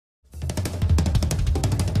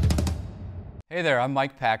Hey there, I'm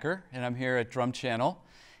Mike Packer, and I'm here at DrumChannel,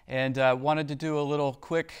 and wanted to do a little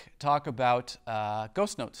quick talk about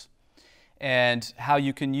ghost notes and how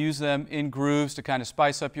you can use them in grooves to kind of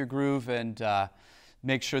spice up your groove and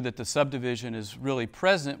make sure that the subdivision is really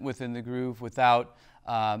present within the groove without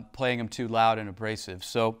playing them too loud and abrasive.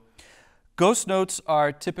 So ghost notes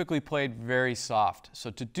are typically played very soft. So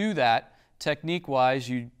to do that, technique-wise,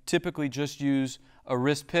 you typically just use a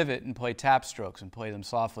wrist pivot and play tap strokes and play them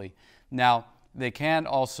softly. Now, they can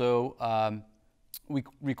also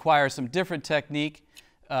require some different technique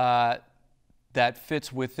that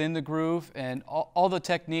fits within the groove, and all the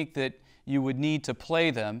technique that you would need to play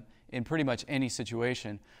them in pretty much any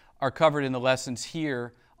situation are covered in the lessons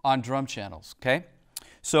here on DrumChannels, okay?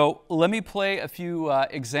 So let me play a few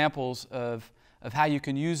examples of how you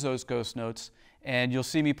can use those ghost notes, and you'll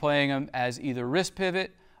see me playing them as either wrist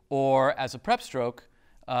pivot or as a prep stroke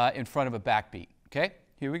in front of a backbeat, okay?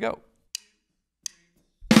 Here we go.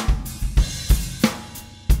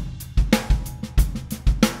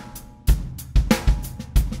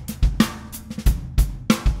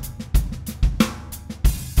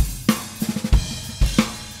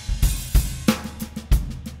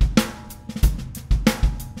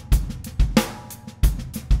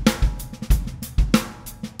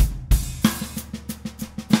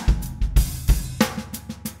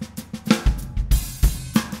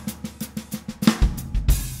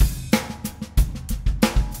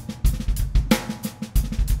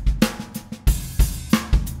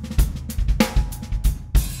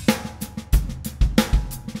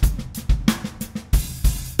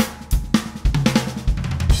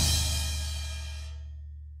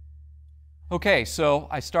 Okay, so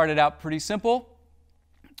I started out pretty simple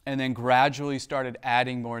and then gradually started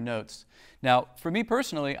adding more notes. Now, for me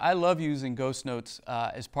personally, I love using ghost notes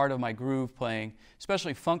as part of my groove playing,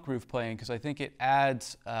 especially funk groove playing, because I think it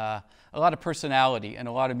adds a lot of personality and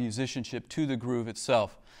a lot of musicianship to the groove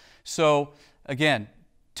itself. So again,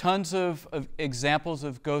 tons of examples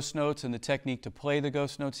of ghost notes and the technique to play the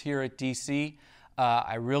ghost notes here at DC.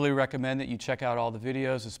 I really recommend that you check out all the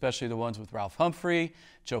videos, especially the ones with Ralph Humphrey,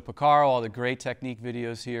 Joe Picaro, all the great technique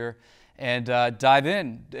videos here. And dive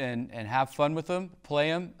in and have fun with them, play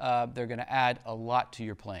them. They're going to add a lot to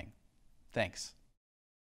your playing. Thanks.